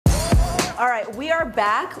All right, we are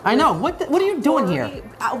back. I know. What are you doing here?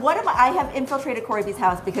 I have infiltrated Corey B's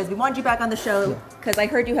house because we wanted you back on the show because I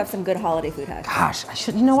heard you have some good holiday food hacks. Gosh,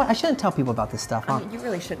 you know what? I shouldn't tell people about this stuff, huh? I mean, you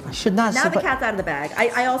really shouldn't. I should not. Now the cat's out of the bag.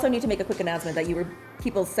 I also need to make a quick announcement that you were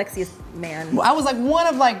people's sexiest man. Well, I was like one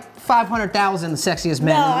of like 500,000 sexiest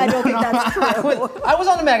men. No, I don't think that's true. I was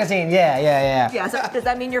on the magazine. Yeah. Yeah, so does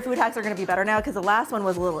that mean your food hacks are going to be better now? Because the last one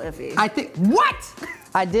was a little iffy. I think, what?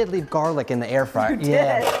 I did leave garlic in the air fryer. You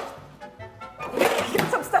did. Get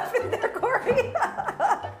some stuff in there, Corey.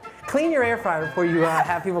 Clean your air fryer before you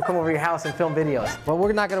have people come over your house and film videos. But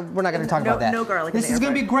we're not gonna talk about that. No garlic. This is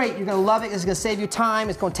gonna be great. You're gonna love it. This is gonna save you time.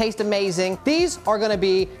 It's gonna taste amazing. These are gonna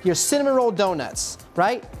be your cinnamon roll donuts,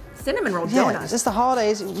 right? Cinnamon roll Yeah, donuts. it's the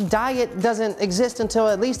holidays. Diet doesn't exist until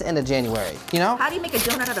at least the end of January. You know? How do you make a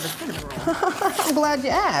donut out of a cinnamon roll? I'm glad you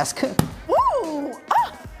asked. Ooh!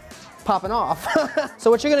 Ah. Popping off. So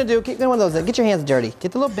what you're gonna do, get one of those, get your hands dirty.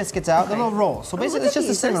 Get the little biscuits out, the little rolls. So basically it's just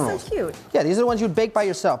the cinnamon rolls. They're so cute. Yeah, these are the ones you'd bake by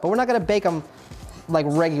yourself, but we're not gonna bake them like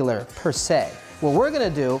regular per se. What we're gonna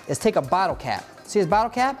do is take a bottle cap. See this bottle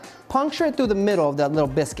cap? Puncture it through the middle of that little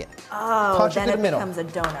biscuit. Oh, Puncture then it through the middle. becomes a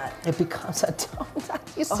donut. It becomes a donut.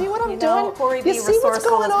 You see what I'm know, doing? Corey You B. see what's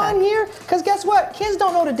resourceful going as on heck. here? Because guess what? Kids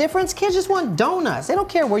don't know the difference. Kids just want donuts. They don't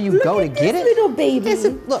care where you go to get it. Little baby.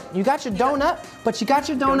 Look, you got your donut, but you got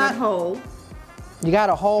your donut hole. You got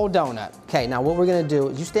a whole donut. Okay, now what we're gonna do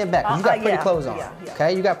is you stand back, 'cause you got pretty clothes on. Yeah.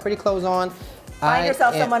 Okay, you got pretty clothes on. Find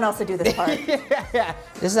yourself someone else to do this part. Yeah.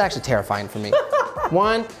 This is actually terrifying for me.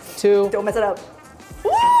 1, 2. Don't mess it up.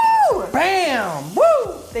 Woo! Bam! Woo!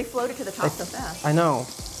 They floated to the top so fast. I know.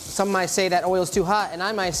 Some might say that oil's too hot, and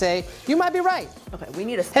I might say, you might be right. Okay, we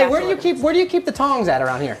need a Hey, spatula. where do you keep the tongs at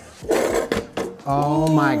around here? Oh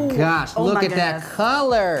my gosh, Oh look my at that goodness.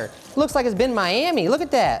 color. Looks like it's been Miami, look at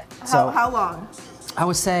that. How long? I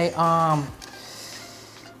would say, tell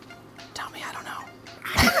me, I don't know.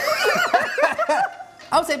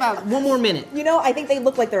 I would say about 1 more minute. You know, I think they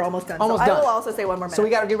look like they're almost done. Almost so done. I will also say 1 more minute. So we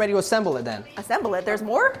gotta get ready to assemble it then. Assemble it. There's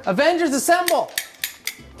more? Avengers assemble!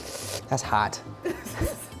 That's hot.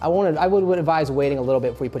 I would advise waiting a little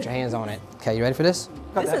bit before you put your hands on it. Okay, you ready for this?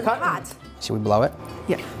 This is hot. Should we blow it?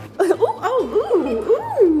 Yeah.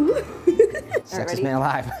 Ooh. Sexiest man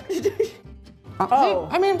alive. Oh.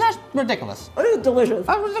 I mean, that's ridiculous. It is delicious.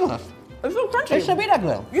 That's ridiculous. It's so crunchy. It should be that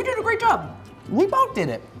good. You did a great job. We both did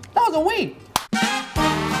it. That was a we.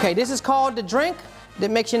 Okay, this is called the drink that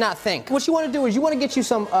makes you not think. What you want to do is you want to get you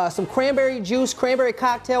some cranberry juice, cranberry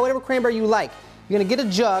cocktail, whatever cranberry you like. You're gonna get a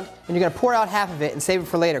jug and you're gonna pour out half of it and save it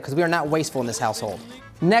for later because we are not wasteful in this household.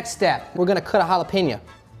 Next step, we're gonna cut a jalapeno.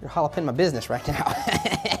 You're jalapeno my business right now.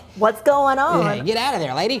 What's going on? Yeah, get out of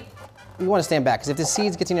there, lady. You want to stand back because if the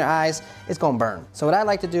seeds gets in your eyes, it's gonna burn. So what I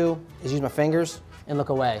like to do is use my fingers and look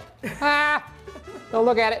away. Don't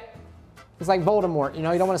look at it. It's like Voldemort, you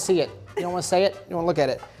know, you don't want to see it. You don't want to say it, you want to look at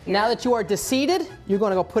it. Now that you are deseeded, you're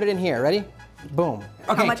gonna go put it in here, ready? Boom.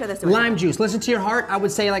 Okay, How much of this do we lime do? juice, listen to your heart. I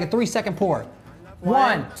would say like a 3-second pour.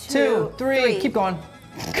 1, 2, 3, keep going.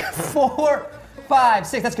 4, 5,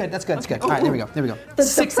 6, that's good. All right, there we go. The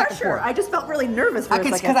 6-second pressure. pour. I just felt really nervous for a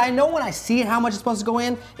second. Because I know when I see it how much it's supposed to go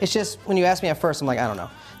in, it's just when you ask me at first, I'm like, I don't know.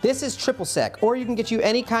 This is triple sec, or you can get you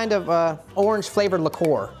any kind of orange flavored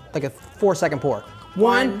liqueur, like a 4-second pour.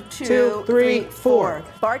 1, 2, 3, 4.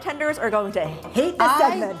 Bartenders are going to hate this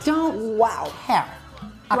segment. I don't care.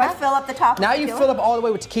 Do I fill up the top? Now with you tequila? fill up all the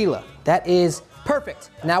way with tequila. That is perfect.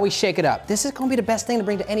 Now we shake it up. This is gonna be the best thing to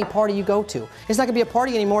bring to any party you go to. It's not gonna be a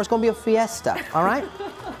party anymore, it's gonna be a fiesta, all right?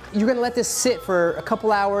 You're gonna let this sit for a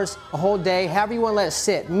couple hours, a whole day, however you wanna let it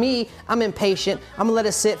sit. Me, I'm impatient. I'm gonna let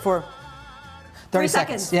it sit for 30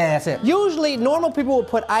 seconds. Yeah, that's it. Usually, normal people will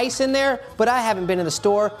put ice in there, but I haven't been in the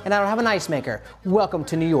store and I don't have an ice maker. Welcome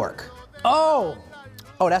to New York. Oh,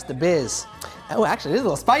 that's the biz. Oh, actually, this is a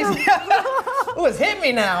little spicy. Oh, it's hit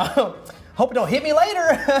me now. Hope it don't hit me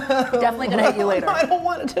later. Definitely gonna hit you later. I don't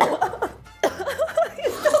want it to.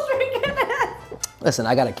 He's still drinking it. Listen,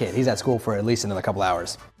 I got a kid. He's at school for at least another couple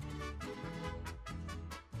hours.